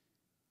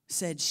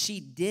said she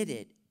did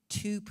it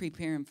to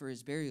prepare him for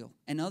his burial.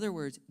 In other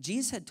words,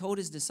 Jesus had told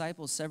his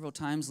disciples several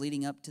times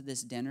leading up to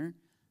this dinner,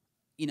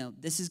 you know,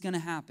 this is going to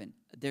happen.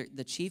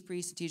 The chief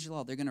priests and teachers of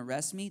law, they're going to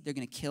arrest me. They're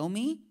going to kill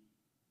me.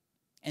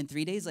 And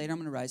 3 days later, I'm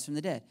going to rise from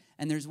the dead.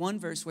 And there's one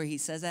verse where he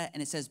says that,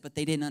 and it says, but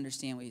they didn't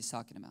understand what he was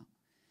talking about.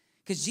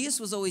 Because Jesus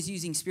was always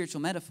using spiritual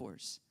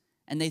metaphors,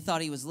 and they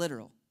thought he was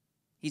literal.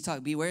 He's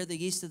talking, beware the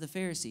yeast of the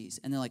Pharisees.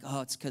 And they're like,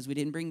 oh, it's because we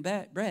didn't bring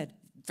bread.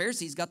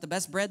 Pharisees got the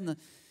best bread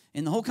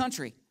in the whole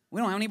country.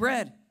 We don't have any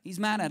bread. He's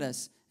mad at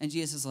us. And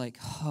Jesus is like,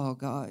 oh,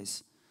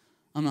 guys,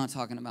 I'm not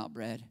talking about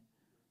bread.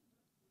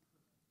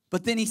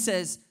 But then he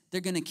says,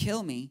 they're going to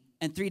kill me,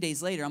 and 3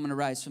 days later, I'm going to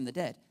rise from the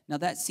dead. Now,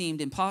 that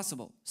seemed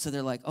impossible. So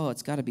they're like, oh,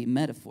 it's got to be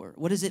metaphor.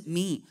 What does it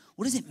mean?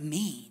 What does it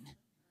mean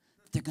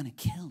that they're going to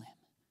kill him,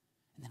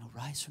 and then he'll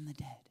rise from the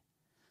dead?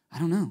 I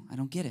don't know. I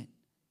don't get it.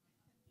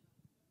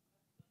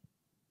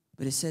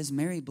 But it says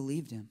Mary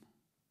believed him.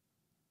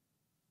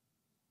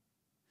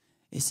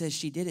 It says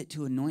she did it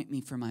to anoint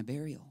me for my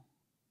burial.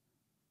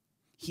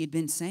 He had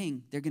been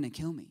saying, they're going to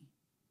kill me.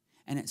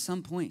 And at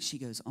some point, she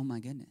goes, oh, my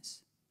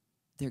goodness,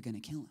 they're going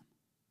to kill him.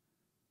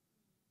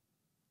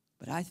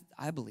 But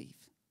I believe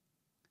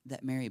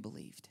that Mary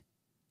believed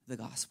the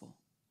gospel.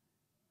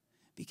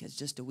 Because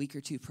just a week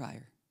or two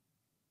prior,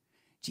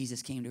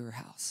 Jesus came to her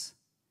house.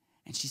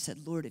 And she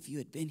said, Lord, if you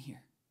had been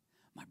here,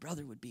 my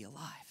brother would be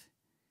alive.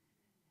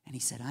 And he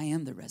said, I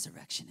am the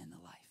resurrection and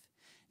the life.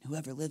 And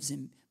whoever lives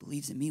and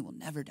believes in me will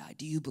never die.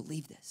 Do you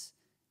believe this?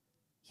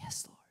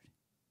 Yes, Lord.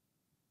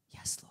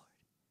 Yes, Lord.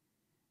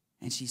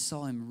 And she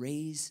saw him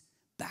raise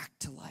back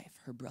to life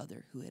her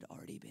brother who had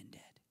already been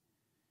dead.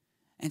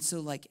 And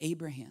so like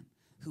Abraham,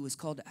 who was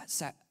called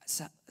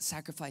to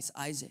sacrifice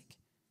Isaac,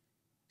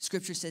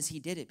 Scripture says he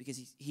did it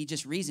because he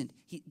just reasoned.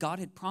 God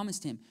had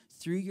promised him,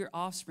 through your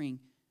offspring,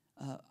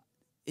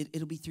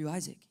 it'll be through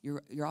Isaac.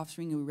 Your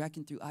offspring will be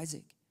reckoned through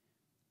Isaac.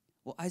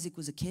 Well, Isaac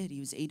was a kid. He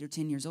was 8 or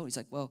 10 years old. He's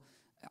like, well,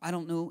 I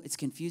don't know. It's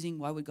confusing.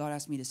 Why would God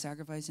ask me to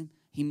sacrifice him?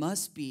 It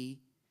must be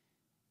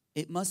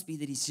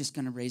that he's just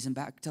going to raise him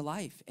back to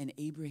life. And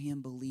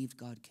Abraham believed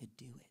God could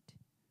do it.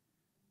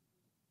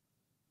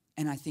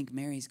 And I think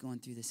Mary's going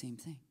through the same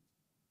thing.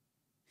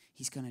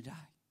 He's going to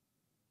die.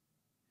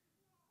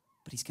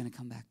 But he's going to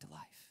come back to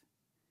life.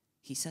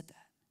 He said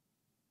that.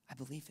 I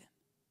believe him.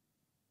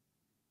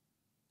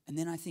 And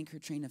then I think her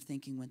train of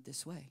thinking went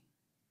this way.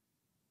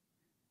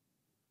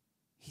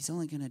 He's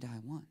only going to die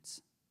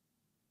once.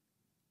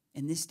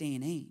 In this day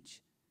and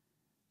age,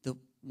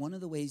 one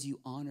of the ways you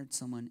honored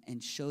someone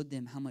and showed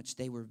them how much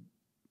they were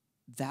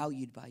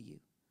valued by you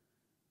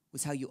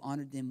was how you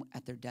honored them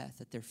at their death,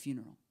 at their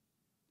funeral.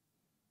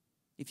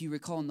 If you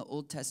recall in the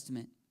Old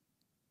Testament,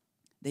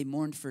 they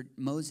mourned for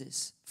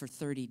Moses for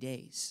 30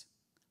 days.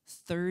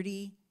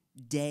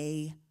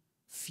 30-day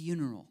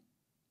funeral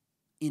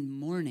in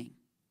mourning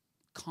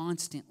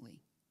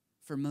constantly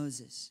for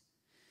Moses.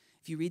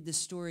 If you read the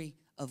story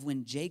of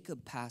when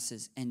Jacob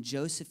passes and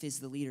Joseph is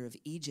the leader of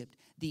Egypt,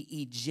 the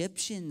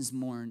Egyptians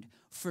mourned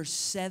for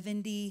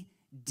 70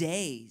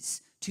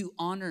 days to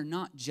honor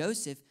not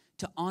Joseph,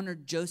 to honor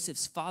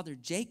Joseph's father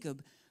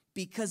Jacob,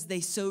 because they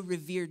so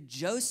revered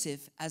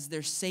Joseph as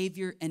their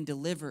savior and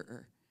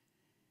deliverer.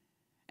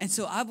 And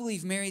so I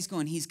believe Mary's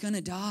going, he's going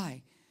to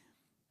die.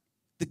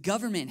 The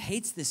government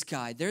hates this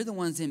guy. They're the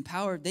ones in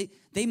power.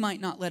 They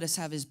might not let us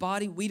have his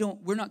body.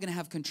 We're not going to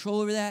have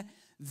control over that.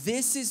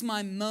 This is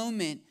my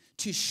moment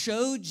to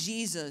show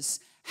Jesus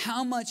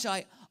how much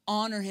I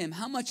honor him,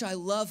 how much I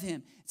love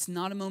him. It's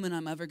not a moment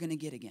I'm ever going to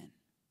get again.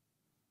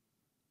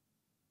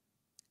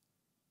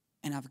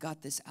 And I've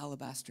got this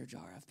alabaster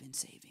jar I've been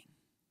saving.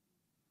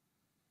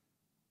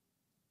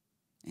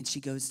 And she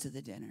goes to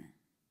the dinner,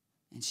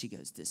 and she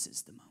goes, this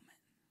is the moment.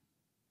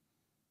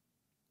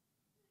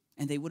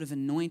 And they would have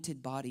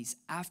anointed bodies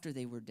after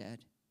they were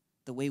dead,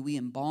 the way we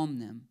embalm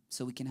them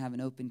so we can have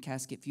an open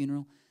casket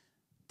funeral.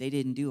 They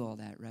didn't do all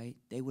that, right?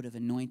 They would have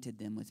anointed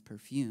them with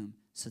perfume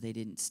so they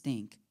didn't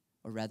stink,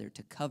 or rather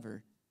to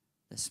cover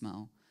the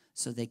smell,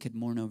 so they could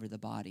mourn over the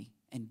body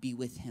and be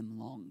with him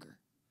longer.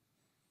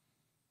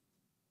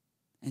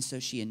 And so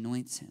she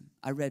anoints him.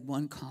 I read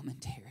one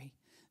commentary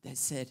that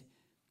said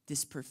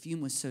this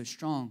perfume was so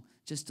strong,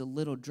 just a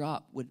little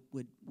drop would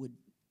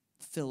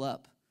fill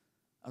up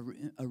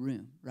a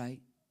room, right?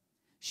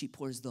 She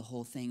pours the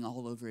whole thing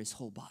all over his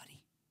whole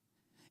body.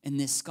 And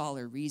this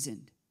scholar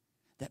reasoned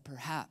that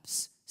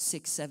perhaps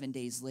 6-7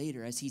 days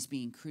later, as he's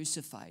being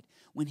crucified,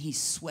 when he's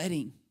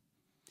sweating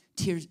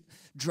tears,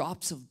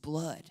 drops of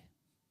blood,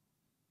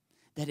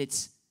 that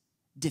it's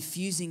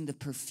diffusing the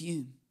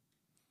perfume.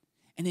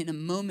 And in a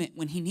moment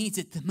when he needs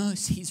it the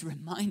most, he's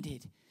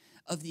reminded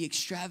of the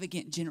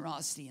extravagant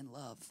generosity and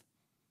love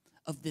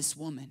of this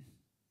woman.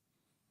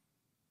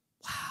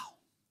 Wow.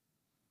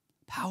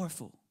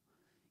 Powerful.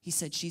 He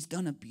said, she's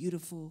done a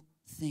beautiful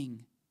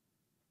thing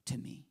to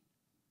me.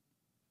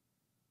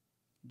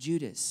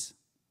 Judas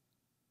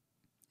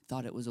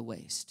thought it was a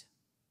waste.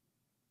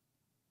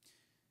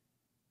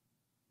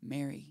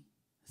 Mary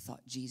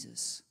thought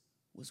Jesus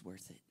was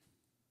worth it.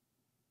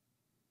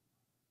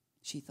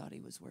 She thought he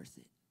was worth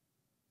it.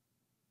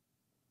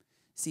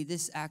 See,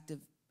 this act of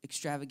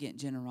extravagant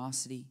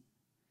generosity,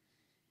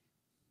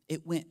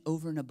 it went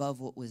over and above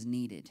what was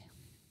needed.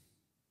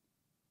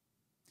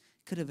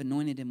 Could have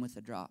anointed him with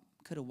a drop.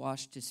 Could have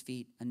washed his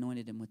feet,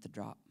 anointed him with a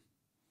drop.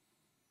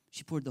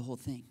 She poured the whole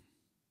thing.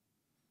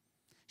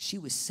 She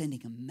was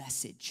sending a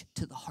message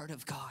to the heart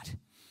of God.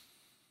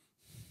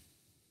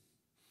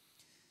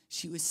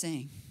 She was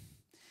saying,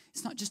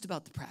 it's not just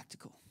about the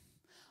practical.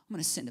 I'm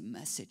going to send a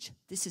message.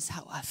 This is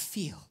how I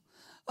feel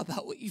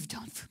about what you've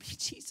done for me,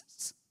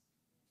 Jesus.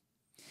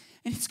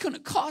 And it's going to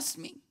cost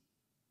me.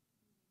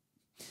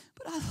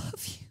 But I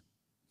love you.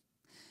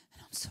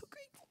 And I'm so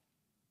grateful.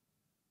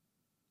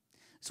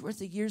 It's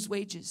worth a year's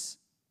wages.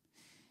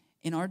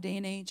 In our day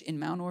and age, in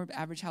Mount Orb,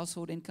 average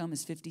household income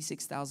is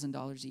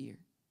 $56,000 a year.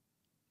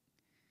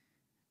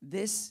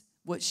 This,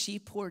 what she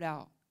poured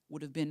out,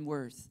 would have been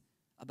worth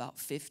about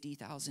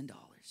 $50,000.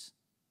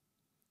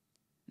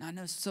 Now, I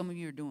know some of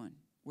you are doing.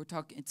 We're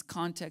talking, it's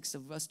context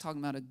of us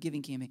talking about a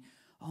giving campaign.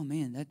 Oh,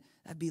 man,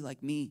 that'd be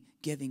like me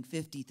giving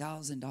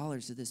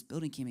 $50,000 to this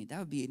building campaign. That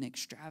would be an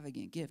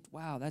extravagant gift.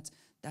 Wow,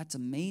 that's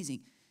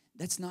amazing.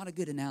 That's not a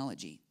good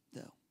analogy,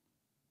 though.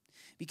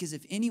 Because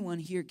if anyone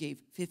here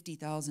gave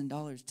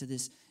 $50,000 to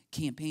this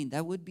campaign,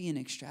 that would be an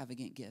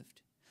extravagant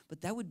gift.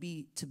 But that would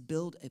be to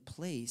build a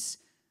place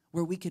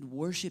where we could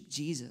worship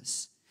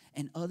Jesus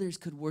and others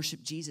could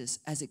worship Jesus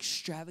as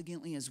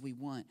extravagantly as we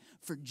want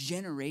for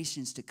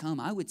generations to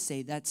come. I would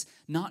say that's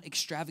not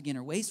extravagant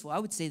or wasteful. I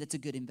would say that's a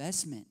good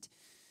investment.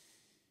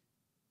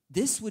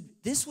 This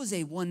was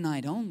a one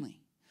night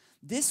only.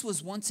 This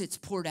was once it's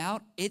poured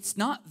out, it's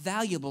not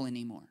valuable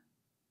anymore.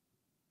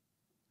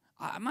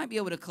 I might be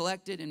able to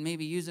collect it and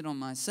maybe use it on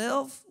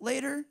myself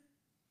later,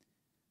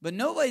 but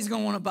nobody's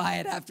going to want to buy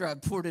it after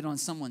I've poured it on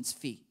someone's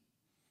feet.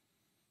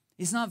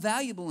 It's not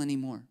valuable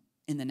anymore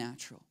in the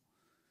natural.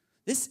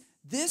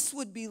 This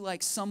would be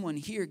like someone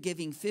here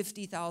giving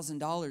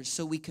 $50,000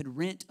 so we could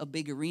rent a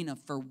big arena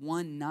for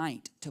one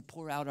night to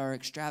pour out our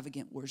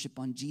extravagant worship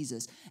on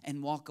Jesus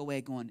and walk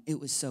away going, it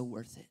was so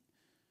worth it.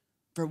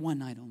 For one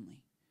night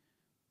only.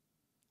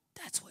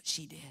 That's what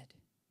she did.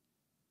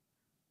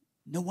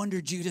 No wonder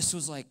Judas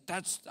was like,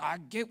 I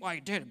get why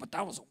he did it, but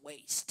that was a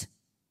waste.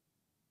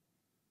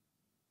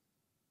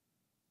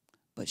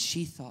 But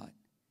she thought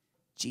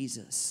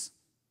Jesus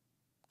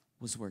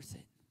was worth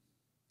it.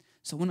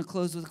 So I want to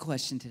close with a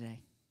question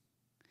today.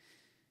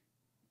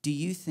 Do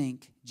you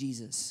think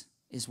Jesus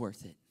is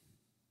worth it?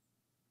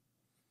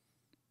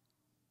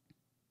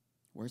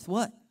 Worth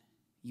what?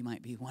 You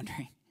might be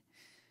wondering.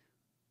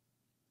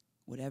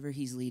 Whatever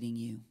he's leading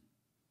you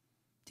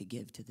to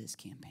give to this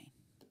campaign.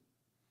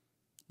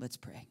 Let's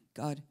pray.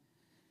 God,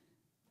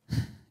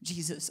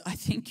 Jesus, I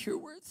think you're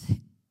worth it.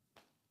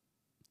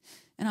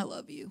 And I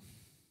love you.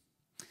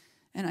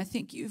 And I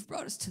think you've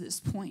brought us to this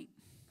point.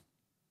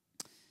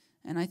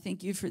 And I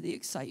thank you for the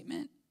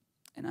excitement.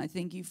 And I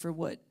thank you for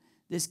what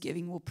this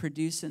giving will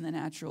produce in the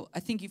natural.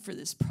 I thank you for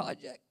this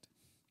project.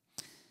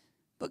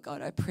 But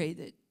God, I pray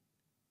that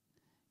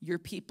your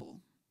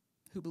people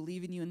who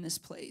believe in you in this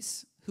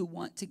place, who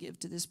want to give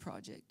to this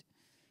project,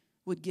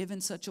 would give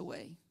in such a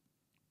way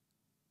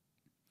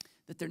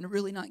that they're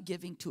really not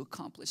giving to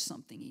accomplish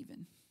something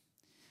even.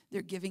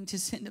 They're giving to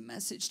send a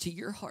message to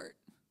your heart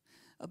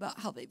about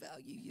how they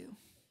value you.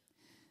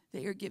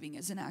 They are giving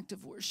as an act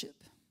of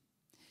worship.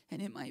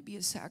 And it might be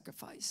a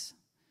sacrifice,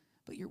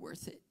 but you're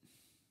worth it.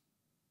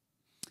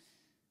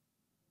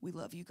 We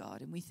love you, God,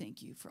 and we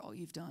thank you for all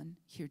you've done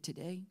here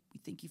today. We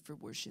thank you for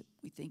worship.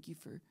 We thank you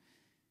for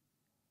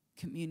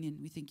communion.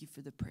 We thank you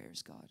for the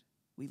prayers, God.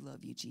 We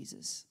love you,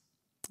 Jesus.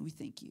 We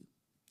thank you.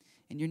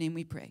 In your name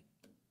we pray.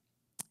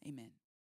 Amen.